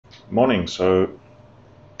Morning. So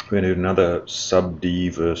we're going to do another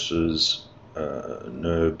SubD versus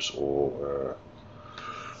NURBS or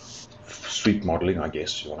sweep modeling, I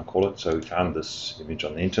guess you want to call it. So we found this image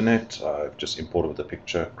on the internet. I've just imported the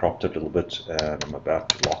picture, cropped it a little bit, and I'm about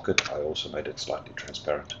to lock it. I also made it slightly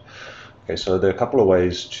transparent. Okay, so there are a couple of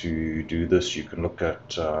ways to do this. You can look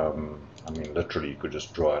at, literally you could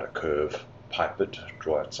just draw out a curve, pipe it,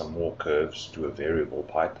 draw out some more curves, do a variable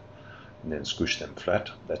pipe, and then squish them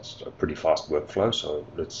flat. That's a pretty fast workflow, so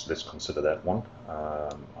let's consider that one.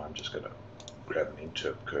 I'm just going to grab an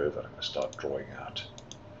interp curve and I'm going to start drawing out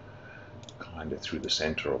kind of through the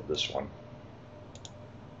center of this one.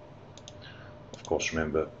 Of course,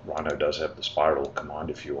 remember, Rhino does have the spiral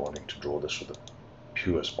command if you're wanting to draw this with a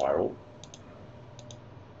pure spiral.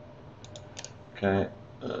 Okay,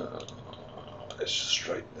 let's just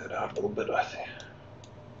straighten that out a little bit, I think.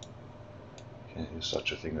 Okay, there's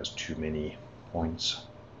such a thing as too many points.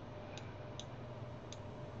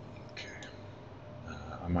 Okay,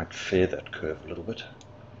 I might fair that curve a little bit.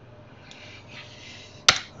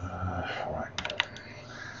 All right.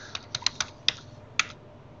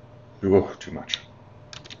 Oh, too much.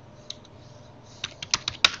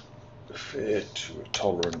 Fair to a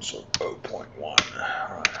tolerance of 0.1. All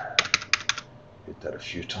right. Hit that a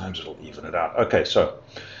few times, it'll even it out. Okay, so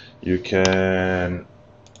you can,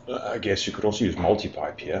 I guess you could also use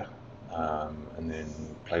multi-pipe here, and then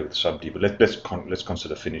play with SubD, but let's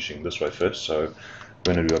consider finishing this way first. So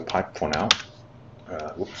we're going to do a pipe for now.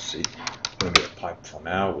 Whoopsie. I'm going to do a pipe for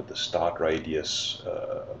now with the start radius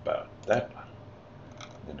about that,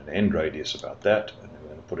 and an end radius about that, and then we're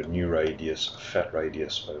going to put a new radius, a fat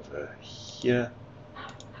radius over here,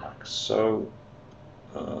 like so.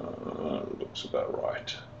 Looks about right.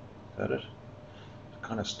 Is that it? It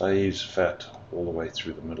kind of stays fat all the way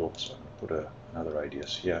through the middle, so I'm going to put another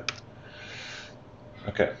radius here.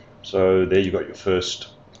 Okay, so there you got your first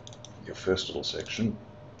little section.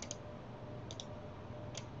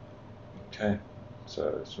 Okay,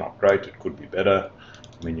 so it's not great. It could be better.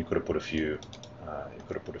 I mean, you could have put a few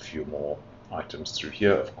more items through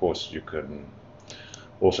here. Of course, you can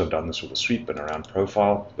also have done this with a sweep and a round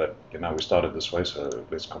profile, but we started this way, so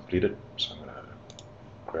let's complete it. So I'm going to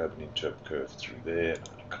grab an interp curve through there, and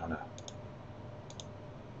I'll kind of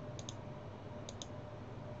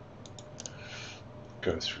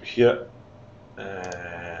go through here,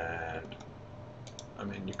 and I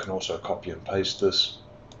mean, you can also copy and paste this.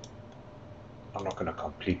 I'm not going to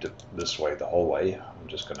complete it this way the whole way. I'm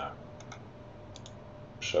just going to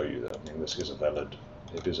show you that, I mean, this is a valid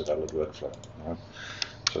workflow. Right?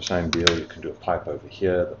 So same deal, you can do a pipe over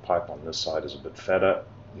here. The pipe on this side is a bit fatter.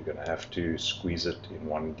 You're going to have to squeeze it in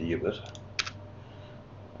 1D a bit.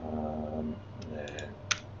 And then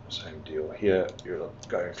same deal here. You're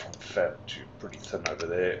going from fat to pretty thin over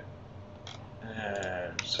there.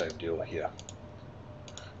 And same deal here.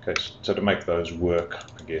 Okay, so to make those work,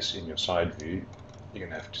 I guess, in your side view, you're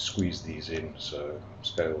going to have to squeeze these in. So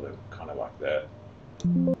scale them kind of like that.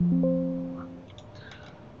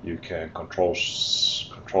 You can control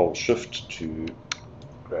shift to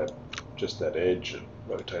grab just that edge and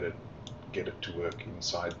rotate it, get it to work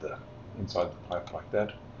inside the pipe like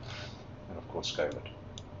that, and of course scale it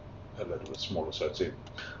a little bit smaller so it's in.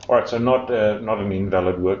 All right, so not an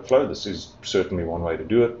invalid workflow. This is certainly one way to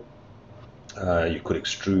do it. You could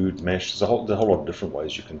extrude, mesh. There's a whole lot of different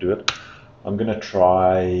ways you can do it. I'm going to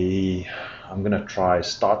try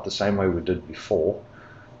start the same way we did before.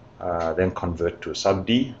 Then convert to a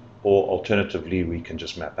SubD, or alternatively we can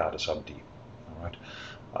just map out a SubD. All right.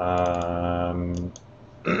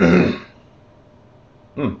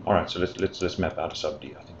 All right. So let's map out a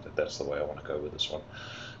SubD. I think that's the way I want to go with this one.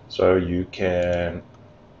 So you can,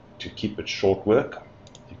 to keep it short work,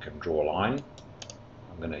 you can draw a line.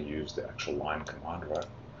 I'm going to use the actual line command, right?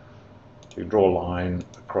 So you draw a line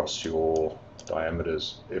across your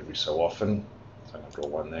diameters every so often. So I'm going to draw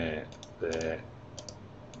one there, there,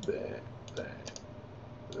 there, there,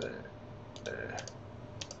 there,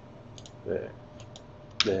 there,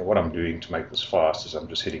 there. What I'm doing to make this fast is I'm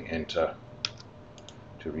just hitting enter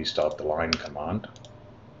to restart the line command,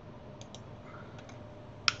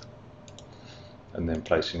 and then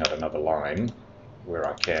placing out another line where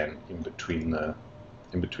I can in between the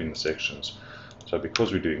sections. So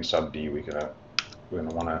because we're doing SubD, we're gonna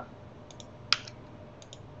want to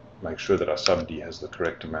make sure that our SubD has the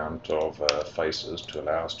correct amount of faces to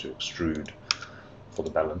allow us to extrude for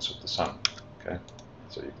the balance of the sun. Okay,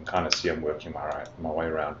 so you can kind of see I'm working my way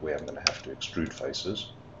around where I'm going to have to extrude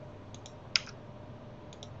faces.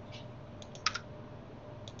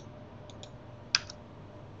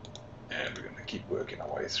 And we're going to keep working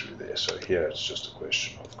our way through there. So here it's just a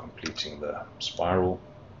question of completing the spiral.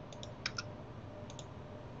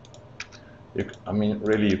 I mean,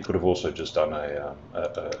 really, you could have also just done a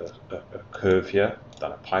curve here,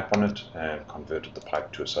 done a pipe on it, and converted the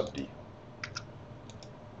pipe to a SubD.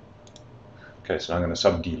 Okay, so I'm going to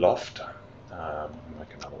SubD loft.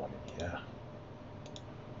 Make another one in here.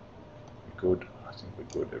 We're good. I think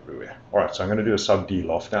we're good everywhere. All right, so I'm going to do a SubD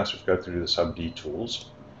loft now. So if we go through the SubD tools,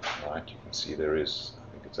 all right, you can see there is,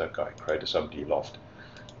 I think it's that guy, create a SubD loft.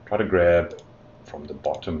 Try to grab from the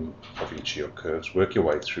bottom of each of your curves, work your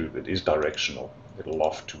way through. It is directional. It'll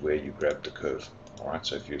loft to where you grab the curve. All right,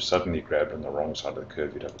 so if you suddenly grab on the wrong side of the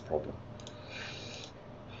curve, you'd have a problem.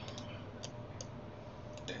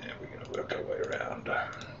 And we're going to work our way around.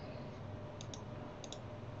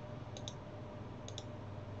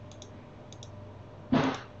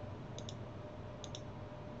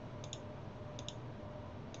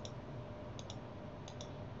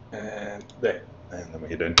 And there, and then we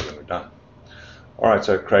hit enter and we're done. All right,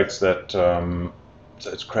 so it creates that.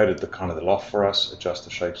 So it's created the kind of the loft for us. Adjust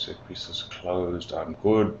the shapes, set creases closed. I'm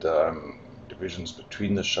good. Divisions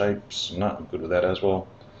between the shapes. No, I'm good with that as well.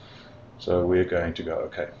 So we're going to go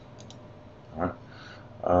OK. All right.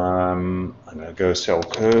 I'm going to go cell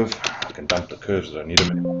curve. I can dump the curves as I need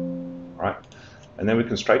them anymore. All right, and then we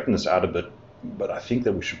can straighten this out a bit. But I think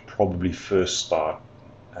that we should probably first start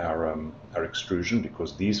our extrusion,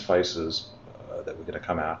 because these faces that we're going to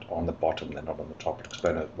come out on the bottom, they're not on the top. I'll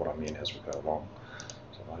explain what I mean as we go along.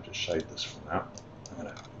 So if I just shade this from now, I'm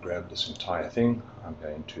going to grab this entire thing. I'm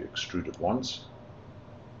going to extrude it once,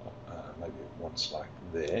 maybe once like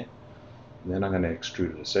there. And then I'm going to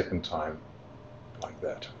extrude it a second time like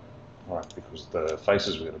that. All right, because the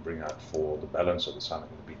faces we're going to bring out for the balance of the sun are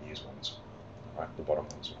going to be these ones. All right, the bottom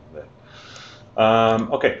ones on there.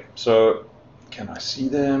 Okay, so can I see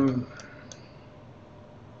them?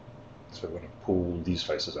 So we're going to pull these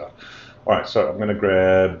faces out. All right, so I'm going to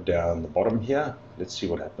grab down the bottom here. Let's see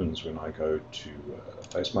what happens when I go to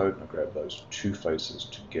face mode. And I grab those two faces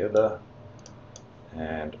together.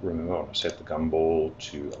 And remember, I want to set the gumball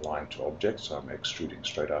to align to object, so I'm extruding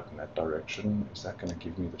straight out in that direction. Is that going to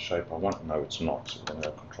give me the shape I want? No, it's not. So we're going to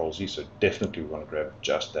go Control Z. So definitely we want to grab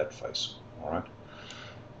just that face. All right.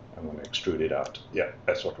 I'm going to extrude it out. Yeah,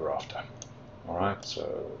 that's what we're after. All right.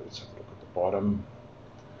 So let's have a look at the bottom.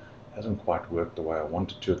 Hasn't quite worked the way I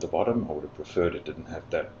wanted to at the bottom. I would have preferred it didn't have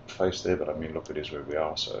that face there, but I mean, look, it is where we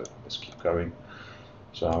are. So let's keep going.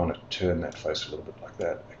 So I want to turn that face a little bit like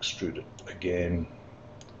that. Extrude it again.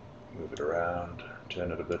 Move it around,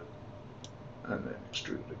 turn it a bit, and then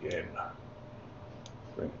extrude it again.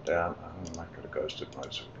 Bring it down. I might go to ghosted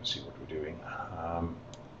mode so we can see what we're doing.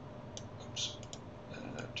 Oops.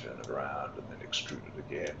 Turn it around and then extrude it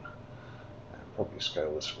again. And probably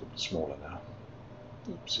scale this a little bit smaller now.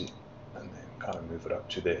 Oopsie. And then kind of move it up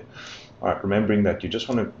to there. All right, remembering that you just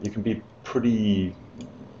want to, you can be pretty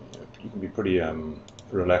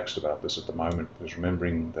relaxed about this at the moment, because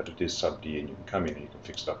remembering that it is SubD and you can come in and you can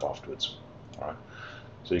fix it up afterwards. All right,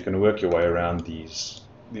 so you're going to work your way around these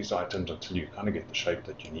items until you kind of get the shape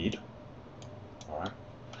that you need. All right,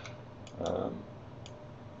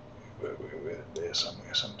 there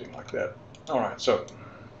somewhere, something like that. All right, so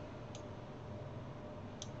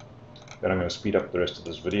then I'm going to speed up the rest of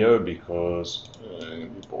this video because it's going to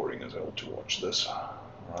be boring as hell to watch this. All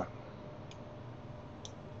right.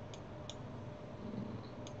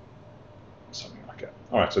 Something like that.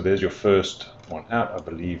 All right, so there's your first one out. I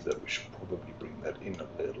believe that we should probably bring that in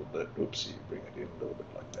a little bit. Oopsie, bring it in a little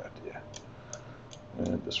bit like that, yeah.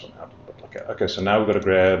 And this one out a little bit like that. Okay, so now we've got to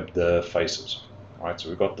grab the faces. All right, so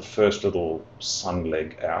we've got the first little sun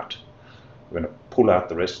leg out. We're going to pull out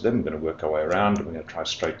the rest of them. We're going to work our way around, and we're going to try to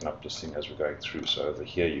straighten up this thing as we're going through. So over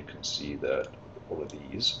here you can see that all of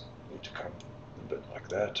these need to come a bit like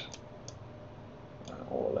that.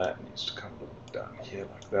 All of that needs to come a little bit down here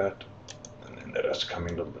like that. And then that has to come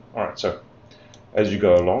in a little bit. All right, so as you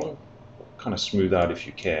go along, kind of smooth out if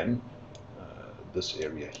you can. This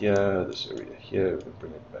area here, we can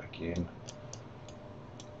bring it back in.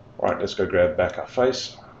 All right, let's go grab back our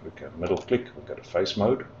face. We can middle click, we'll go to face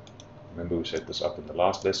mode. Remember we set this up in the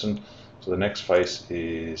last lesson. So the next face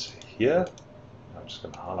is here. I'm just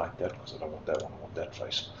going to highlight that because I don't want that one, I want that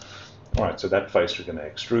face. All right, so that face we're going to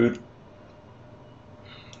extrude.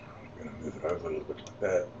 We're going to move it over a little bit like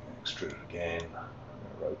that. Extrude it again.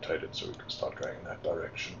 I'm going to rotate it so we can start going in that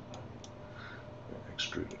direction.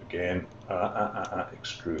 Extrude it again.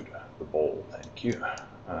 Extrude the ball, thank you.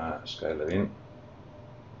 Scale it in.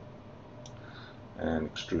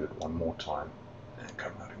 And extrude it one more time and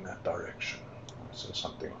come out in that direction. So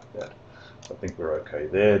something like that. So I think we're okay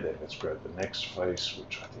there. Then let's grab the next face,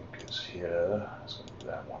 which I think is here. It's going to be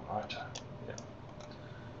that one, right? Yeah.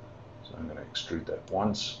 So I'm going to extrude that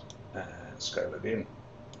once and scale it in.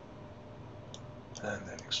 And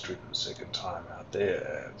then extrude it a second time out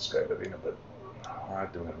there and scale it in a bit.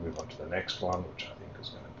 Alright, then we're going to move on to the next one, which I think is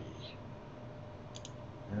going to be,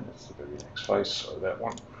 and it's the very next face, so that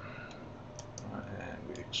one. And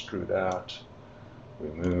we extrude out, we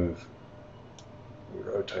move, we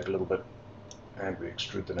rotate a little bit, and we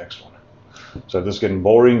extrude the next one. So if this is getting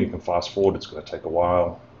boring, you can fast forward, it's going to take a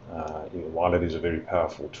while. While it is a very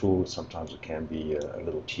powerful tool, sometimes it can be a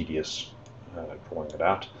little tedious drawing it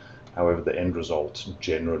out. However, the end result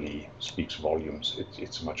generally speaks volumes.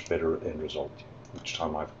 It's a much better end result each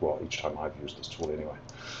time I've used this tool anyway.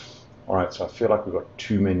 All right, so I feel like we've got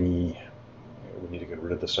too many. We need to get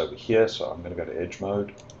rid of this over here, so I'm going to go to edge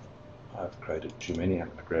mode. I've created too many. I'm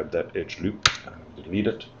going to grab that edge loop and I'm going to delete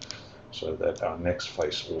it so that our next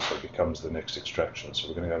face also becomes the next extraction. So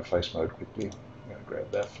we're going to go to face mode quickly. I'm going to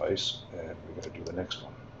grab that face and we're going to do the next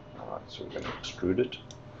one. All right, so we're going to extrude it,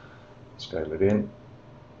 scale it in,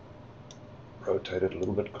 rotate it a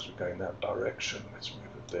little bit because we're going that direction. Let's move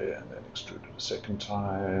it there and then extrude it a second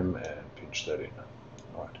time and pinch that in.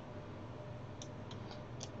 All right.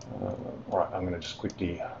 All right, I'm going to just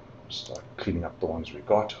quickly start cleaning up the ones we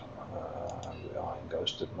got. We are in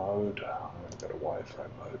ghosted mode. I'm going to go to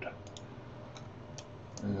wireframe mode.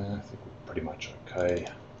 I think we're pretty much okay.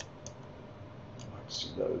 I'd like to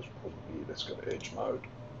see those probably. Let's go to edge mode.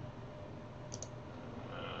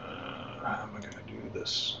 How am I going to do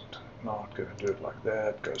this? Not going to do it like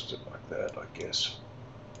that. Ghosted like that, I guess.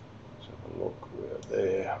 Let's have a look. We're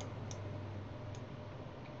there.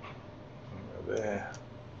 We're there.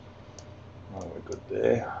 Oh, we're good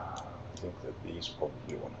there. I think that these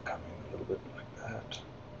probably want to come in a little bit like that.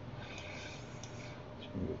 Let's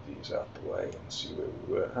move these out the way and see where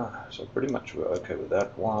we were. So pretty much we're okay with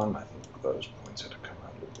that one. I think those points had to come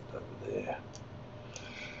out a little bit over there.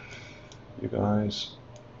 You guys,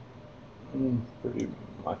 pretty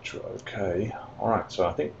much okay. Alright, so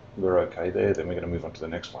I think we're okay there. Then we're going to move on to the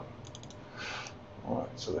next one.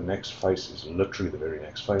 Alright, so the next face is literally the very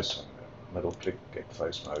next face. So I'm going to middle click, get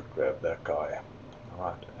face mode, grab that guy.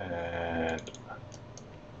 Alright, and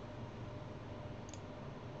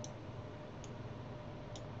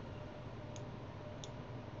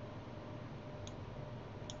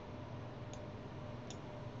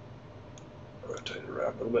rotate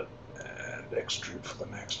around a little bit and extrude for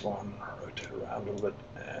the next one. Rotate around a little bit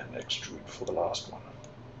and extrude for the last one.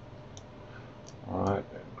 Alright,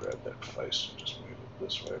 and grab that face and just move it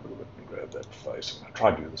this way a little bit and grab that face. I'm going to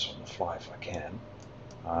try to do this on the fly if I can.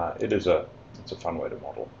 It's a fun way to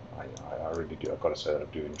model. I really do. I've got to say that I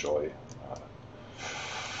do enjoy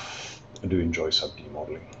SubD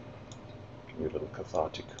modeling. It can be a little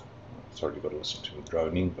cathartic. Sorry you've got to listen to me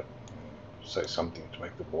droning, but say something to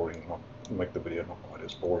make the video not quite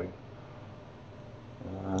as boring.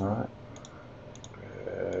 Alright,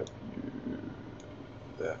 grab you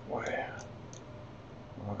that way.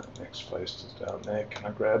 Alright, next face is down there. Can I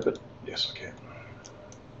grab it? Yes, I can.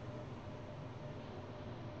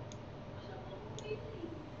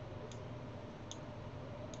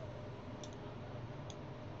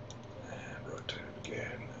 And rotate it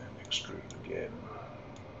again, and extrude it again.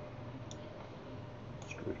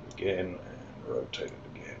 Extrude it again, and rotate it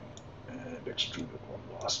again, and extrude it one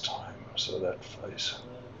last time. So that face,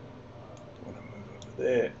 I want to move over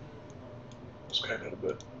there, scale it a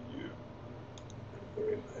bit, you're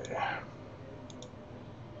in there.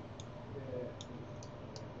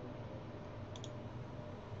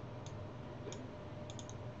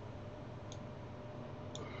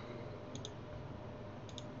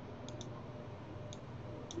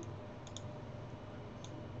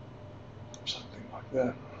 Something like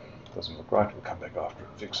that. Doesn't look right, we'll come back after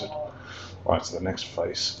and fix it. Alright, so the next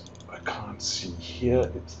face, I can't see here,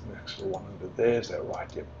 it's the next one under there, is that right?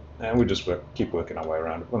 Yep. And we just keep working our way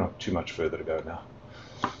around it. We're not too much further to go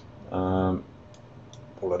now.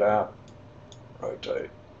 Pull it out, rotate,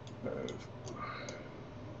 move.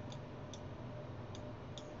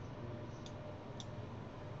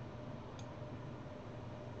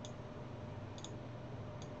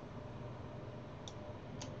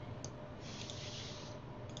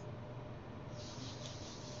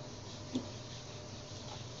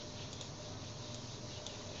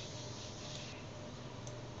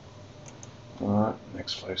 Alright,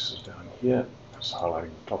 next face is down here. Just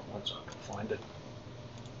highlighting the top one so I can find it.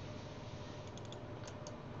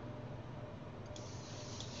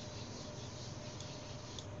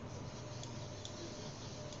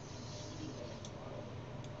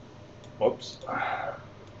 Whoops.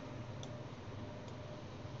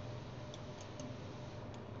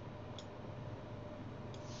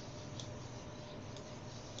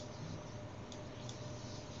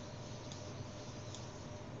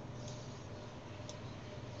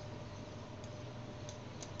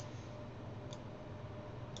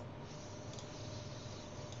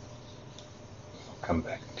 come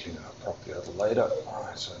back and clean it up properly a little later.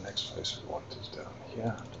 Alright, so the next face we want is down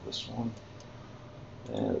here to this one.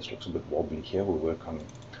 Yeah, this looks a bit wobbly here. We'll work on, we'll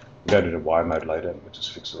go to the Y mode later and we'll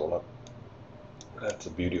just fix it all up. That's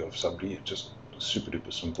the beauty of SubD, it's just super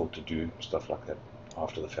duper simple to do stuff like that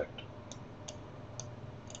after the fact.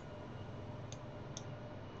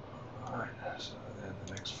 Alright, so then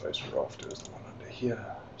the next face we're after is the one under here.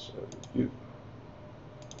 So you.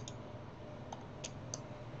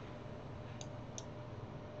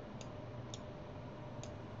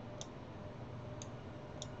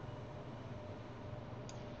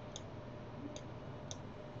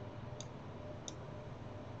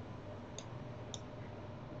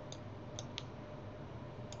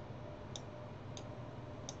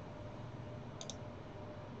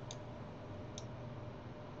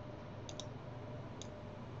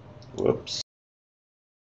 Whoops.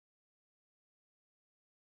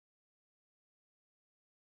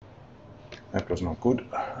 That was not good.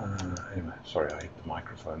 Anyway, sorry, I hit the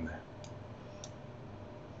microphone there.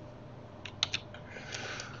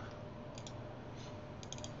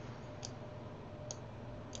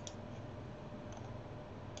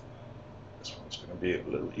 This one's going to be a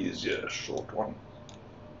little easier, short one.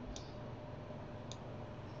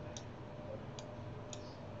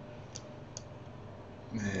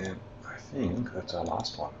 And I think that's our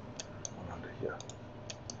last one under here.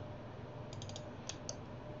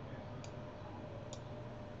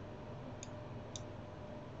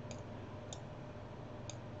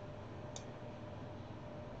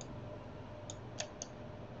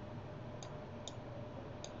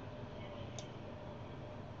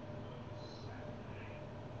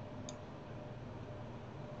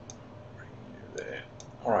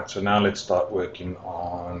 Alright, so now let's start working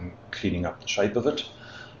on cleaning up the shape of it.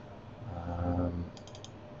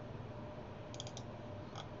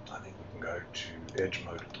 I think we can go to edge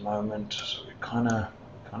mode at the moment, so we're kind of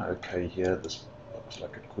okay here. This looks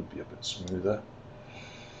like it could be a bit smoother.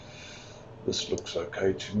 This looks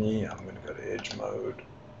okay to me. I'm going to go to edge mode,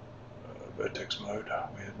 vertex mode.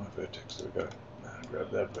 Where's my vertex? There we go. Now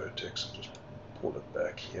grab that vertex and just pull it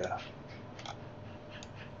back here.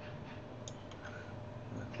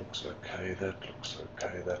 That looks okay, that looks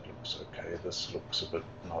okay, that looks okay, this looks a bit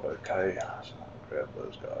not okay. So I'll grab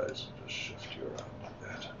those guys and just shift you around like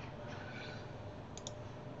that.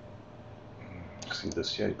 See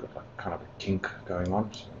this here, you've got like kind of a kink going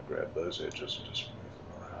on, so I'm going to grab those edges and just move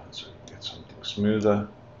them around so you can get something smoother.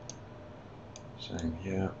 Same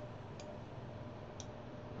here.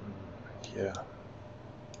 Here.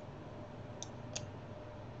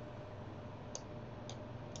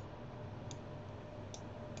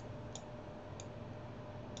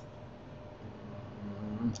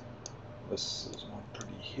 This is not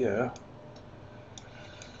pretty here.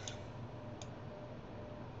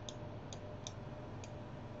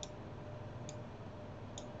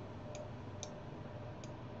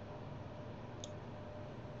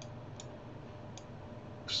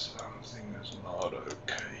 Something is not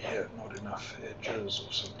okay here, not enough edges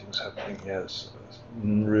or something's happening here. So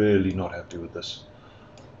I'm really not happy with this.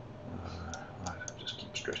 I just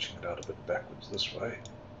keep stretching it out a bit backwards this way.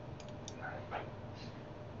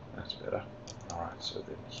 That's better. Alright, so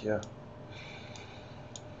then here,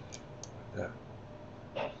 like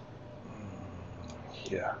that,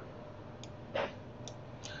 here.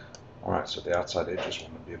 Alright, so the outside edges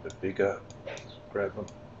want to be a bit bigger. Let's grab them.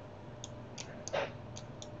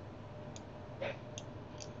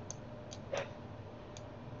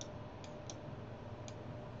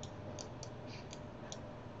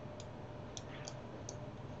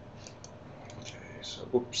 Okay, so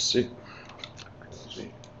oopsie.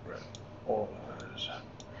 Grab all those. I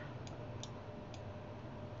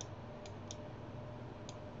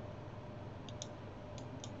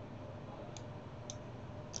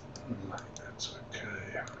think that's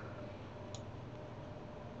okay.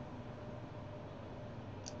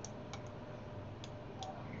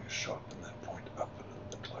 Sharpen that point up a little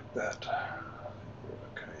bit like that. I think we're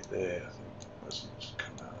okay there. I think it mustn't just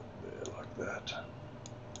come out there like that.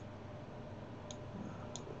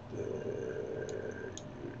 There,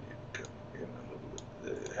 you need to come in a little bit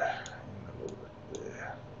there, in a little bit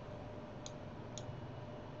there.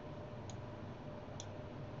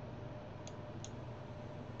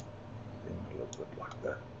 In a little bit like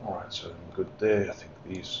that. Alright, so I'm good there. I think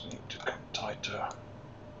these need to come tighter.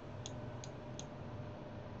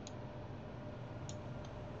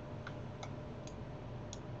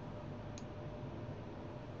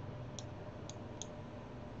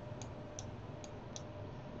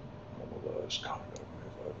 Kind of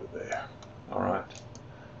move over there. Alright,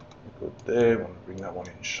 good there. I want to bring that one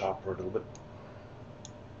in sharper a little bit.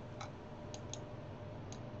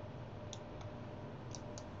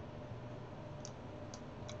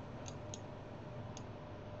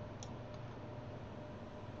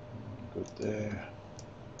 good there.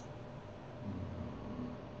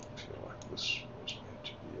 I feel like this was meant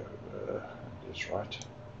to be over, and is right.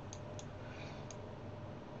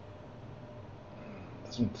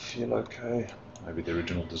 Doesn't feel okay. Maybe the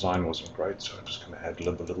original design wasn't great, so I'm just going to ad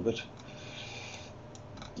lib a little bit.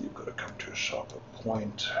 You've got to come to a sharper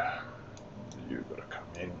point. You've got to come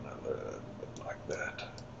in a little bit like that.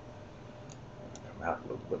 Come out a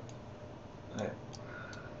little bit. There.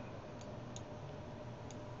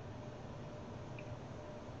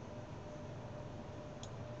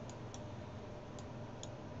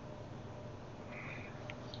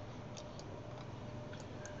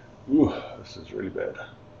 Ooh, this is really bad.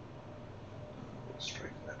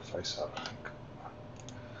 Straighten that face out, I think.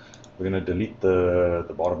 We're going to delete the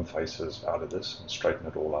bottom faces out of this and straighten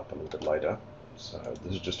it all up a little bit later. So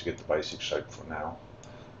this is just to get the basic shape for now.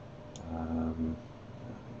 I think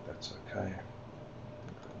that's okay. I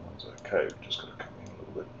think that one's okay. We've just got to come in a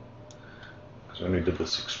little bit. Because when we did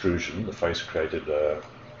this extrusion, the face created a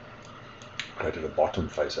bottom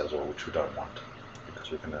face as well, which we don't want.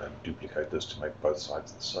 We're going to duplicate this to make both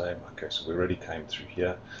sides the same. Okay, so we already came through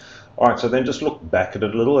here. All right, so then just look back at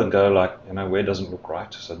it a little and go like, you know, where doesn't look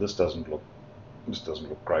right? So this doesn't look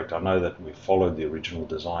great. I know that we followed the original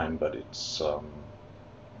design, but it's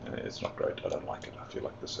not great. I don't like it. I feel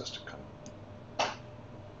like this has to come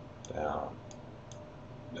down,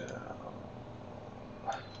 down.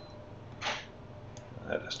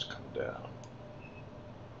 That has to come down.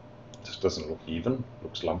 This doesn't look even.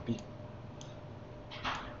 Looks lumpy.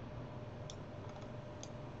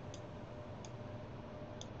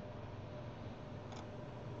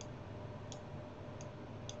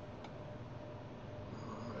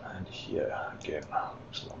 Here again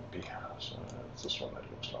looks lumpy, so it's this one that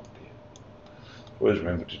looks lumpy. Always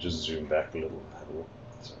remember to just zoom back a little and have a look.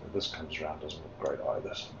 So this comes around, doesn't look great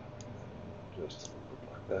either. So just a little bit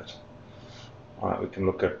like that. Alright, we can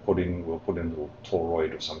look at we'll put in a little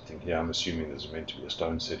toroid or something here. I'm assuming there's meant to be a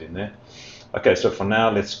stone set in there. Okay, so for now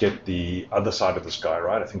let's get the other side of the sky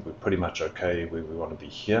right. I think we're pretty much okay where we want to be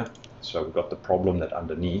here. So we've got the problem that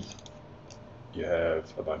underneath you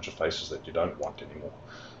have a bunch of faces that you don't want anymore.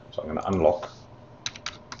 So I'm going to unlock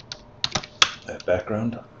that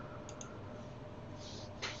background.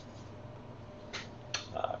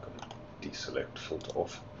 I've got to deselect, filter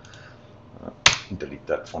off, delete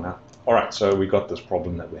that for now. Alright, so we got this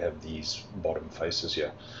problem that we have these bottom faces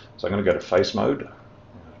here. So I'm going to go to face mode,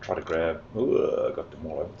 try to grab, I got them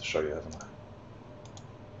all over to show you, haven't I?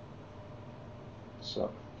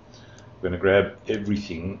 So we're going to grab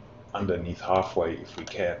everything underneath halfway if we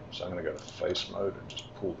can. So I'm going to go to face mode and just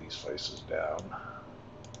pull these faces down.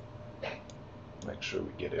 Make sure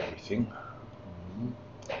we get everything.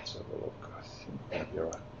 Let's have a look. I think maybe you're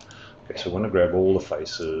right. Okay, so we're going to grab all the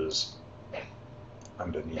faces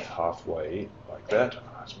underneath halfway like that.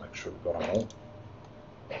 Let's make sure we've got them all.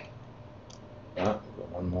 We've got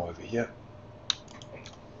one more over here.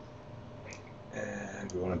 And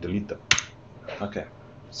we want to delete them. Okay,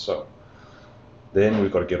 so then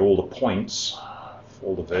we've got to get all the points,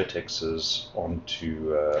 all the vertexes onto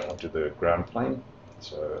the ground plane.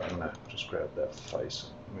 So I'm going to just grab that face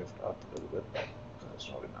and move it up a little bit. That's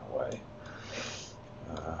not in our way.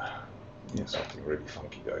 Yeah, something really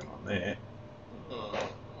funky going on there.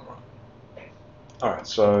 Alright,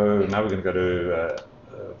 so now we're going to go to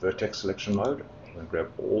vertex selection mode. We're going to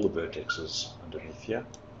grab all the vertexes underneath here.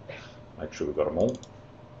 Make sure we've got them all.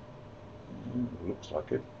 Looks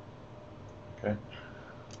like it. Okay.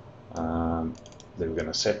 Then we're going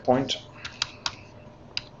to set point.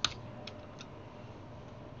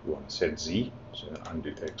 We want to set Z, so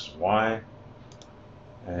undo X and Y.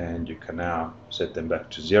 And you can now set them back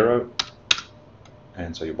to 0.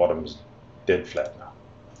 And so your bottom is dead flat now.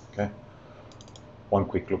 Okay. One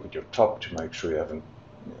quick look at your top to make sure you haven't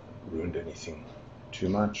ruined anything too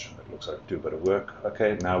much. It looks like do a bit of work.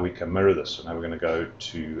 Okay, now we can mirror this. So now we're going to go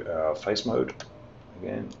to our face mode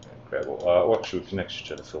again. And grab all, actually we can actually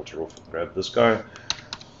turn the filter off and grab this guy.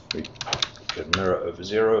 We can mirror over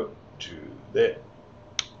 0 to there.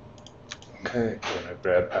 Okay, we're going to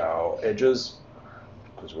grab our edges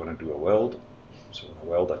because we want to do a weld. So we're going to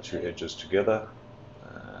weld our two edges together.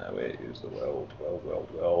 Where is the weld? Weld.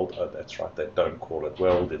 Oh, that's right, they don't call it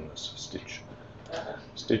weld in this stitch.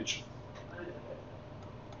 Stitch.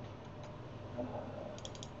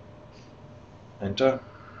 Enter.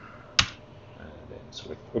 And then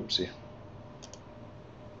select, oopsie.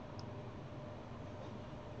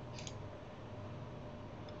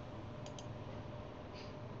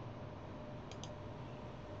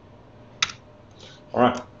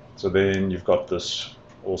 Alright, so then you've got this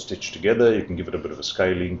all stitched together. You can give it a bit of a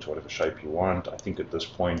scaling to whatever shape you want. I think at this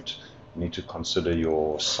point You need to consider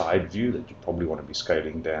your side view, that you probably want to be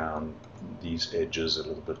scaling down these edges a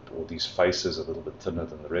little bit, or these faces a little bit thinner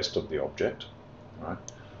than the rest of the object, right?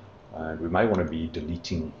 And we may want to be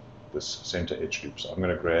deleting this center edge loop. So I'm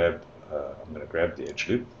going to grab the edge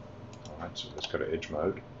loop. All right, so let's go to edge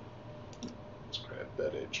mode. Let's grab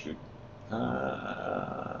that edge loop.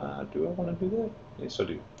 Do I want to do that? Yes, I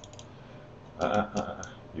do.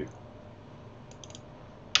 You.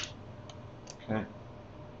 Okay.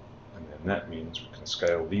 And then that means we can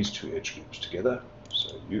scale these two edge loops together.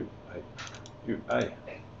 So U, A.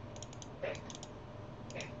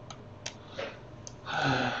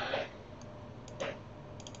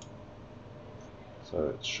 So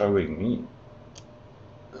it's showing me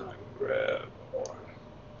that I can grab one.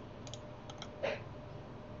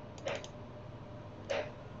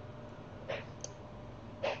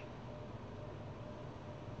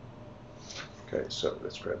 Okay, so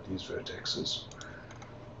let's grab these vertexes.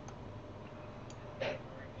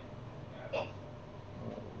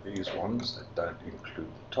 These ones that don't include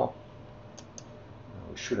the top.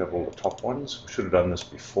 We should have all the top ones. We should have done this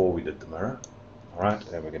before we did the mirror. Alright,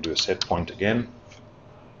 and we can do a set point again.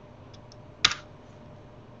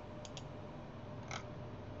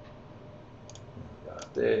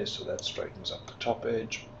 Right there, so that straightens up the top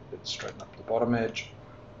edge. Let's straighten up the bottom edge.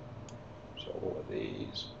 So all of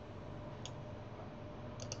these.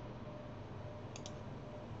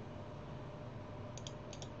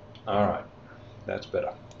 Alright, that's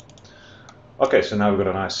better. Okay, so now we've got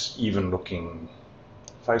a nice even looking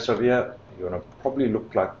face over here. You want to probably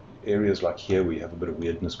look like areas like here where you have a bit of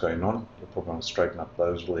weirdness going on. You'll probably want to straighten up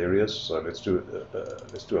those little areas. So let's do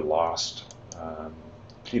a last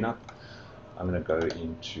cleanup. I'm going to go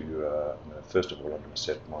into, first of all, I'm going to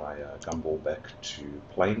set my gumball back to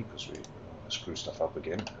plane, because we want to screw stuff up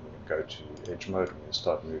again. And we're going to go to edge mode, and we're going to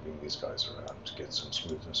start moving these guys around to get some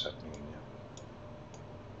smoothness happening in here.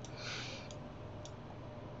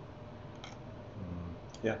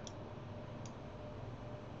 Yeah.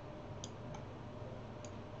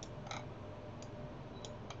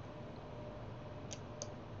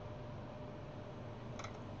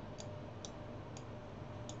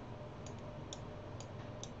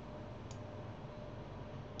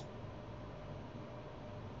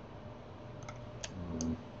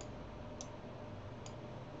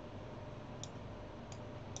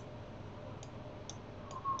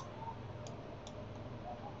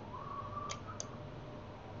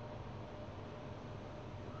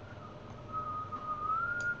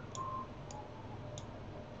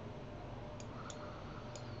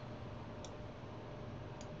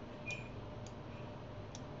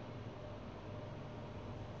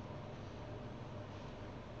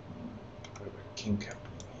 Kink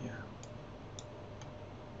happening here.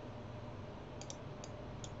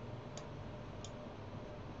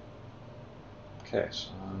 Okay, so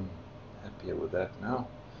I'm happier with that now.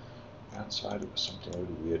 Outside, there was something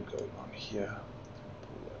really weird going on here.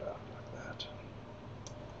 Pull that out like that.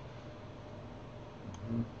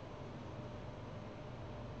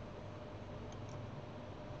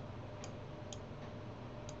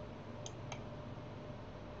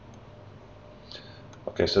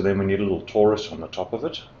 Okay, so then we need a little torus on the top of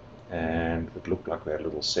it, and it looked like we had a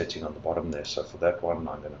little setting on the bottom there. So for that one,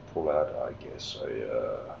 I'm going to pull out, I guess,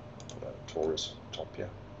 a torus on the top here.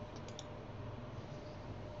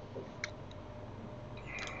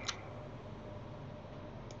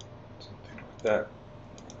 Something like that.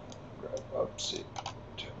 Grab up, see,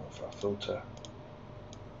 turn off our filter.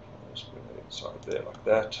 Let's bring it inside there like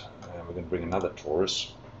that, and we're going to bring another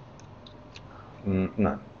torus.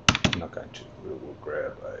 No. I'm not going to. We'll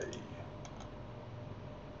grab a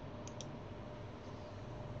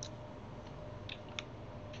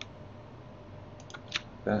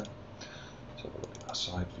that. Let's have a look at our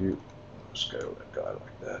side view. We'll scale that guy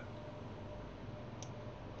like that.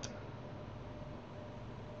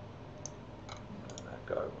 And that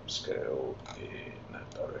guy will scale in that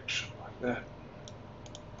direction like that.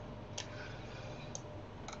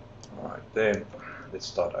 Alright, then let's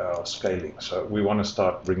start our scaling. So we want to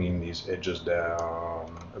start bringing these edges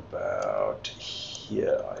down about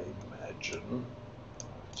here, I imagine.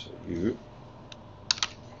 So you.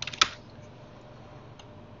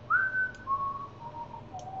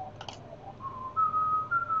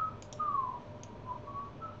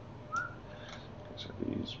 Okay, so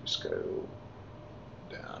these we scale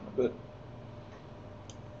down a bit.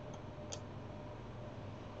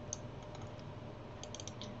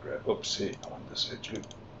 Grab, oopsie, I want this edge loop,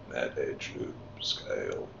 that edge loop,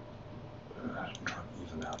 scale, try and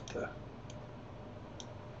even out the,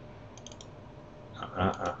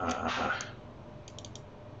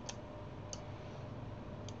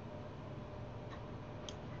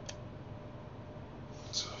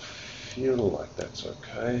 feel like that's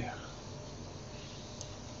okay.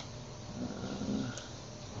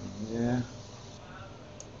 Yeah,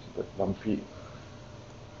 it's a bit bumpy.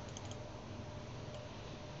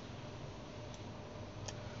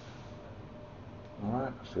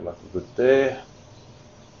 Alright, I feel like we're good there.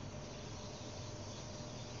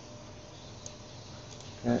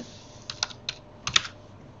 Okay.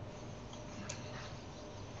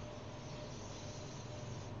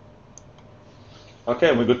 Okay,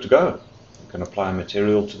 and we're good to go. You can apply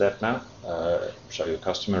material to that now. Show your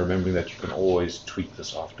customer, remembering that you can always tweak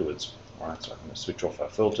this afterwards. Alright, so I'm going to switch off our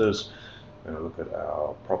filters. We're going to look at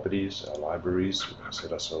our properties, our libraries. We're going to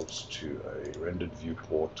set ourselves to a rendered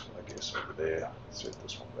viewport, I guess over there. Set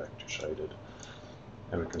this one back to shaded.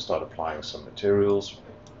 And we can start applying some materials.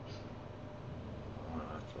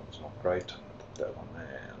 It's not great. Put that one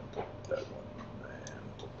there, and put that one there,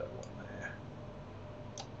 and put that one there.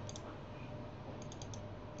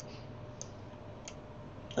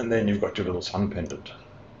 And then you've got your little sun pendant.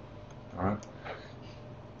 Alright.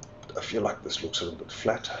 I feel like this looks a little bit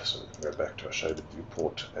flat, so we can go back to our shaded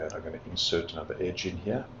viewport, and I'm going to insert another edge in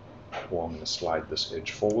here, or I'm going to slide this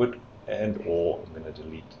edge forward, and or I'm going to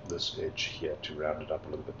delete this edge here to round it up a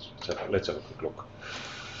little bit. So let's have a quick look.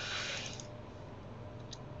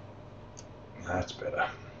 That's better.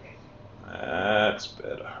 That's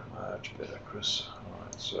better. Much better, Chris.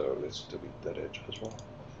 Alright, so let's delete that edge as well.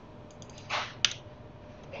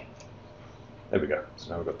 There we go.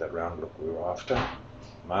 So now we've got that round look we were after.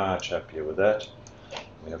 Much happier with that.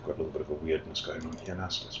 We have got a little bit of a weirdness going on here now,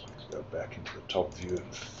 so let's go back into the top view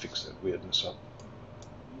and fix that weirdness up.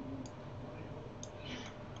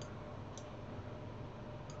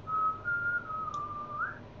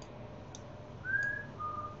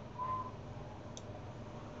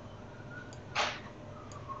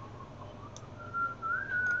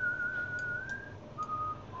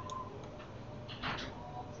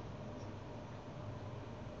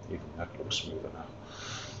 Even that looks smoother now.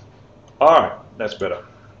 Alright, that's better.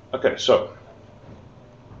 Okay, so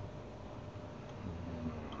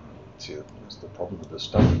see, that's the problem with this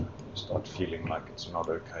stuff. You start feeling like it's not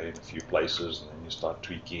okay in a few places, and then you start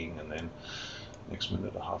tweaking, and then next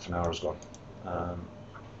minute a half an hour is gone.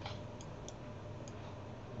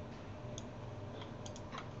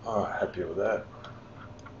 Alright, happy with that.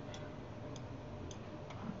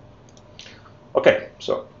 Okay,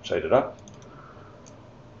 so shade it up.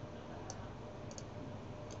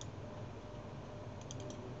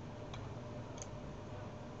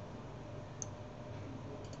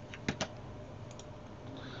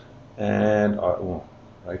 And oh,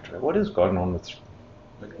 right, what is going on with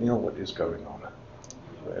McNeil? What is going on?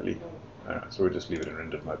 Really? Alright, so we'll just leave it in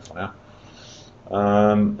rendered mode for now.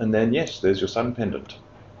 And then yes, there's your sun pendant.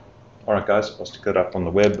 Alright guys, I'll stick it up on the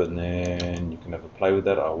web, and then you can have a play with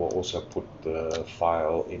that. I will also put the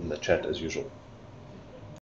file in the chat as usual.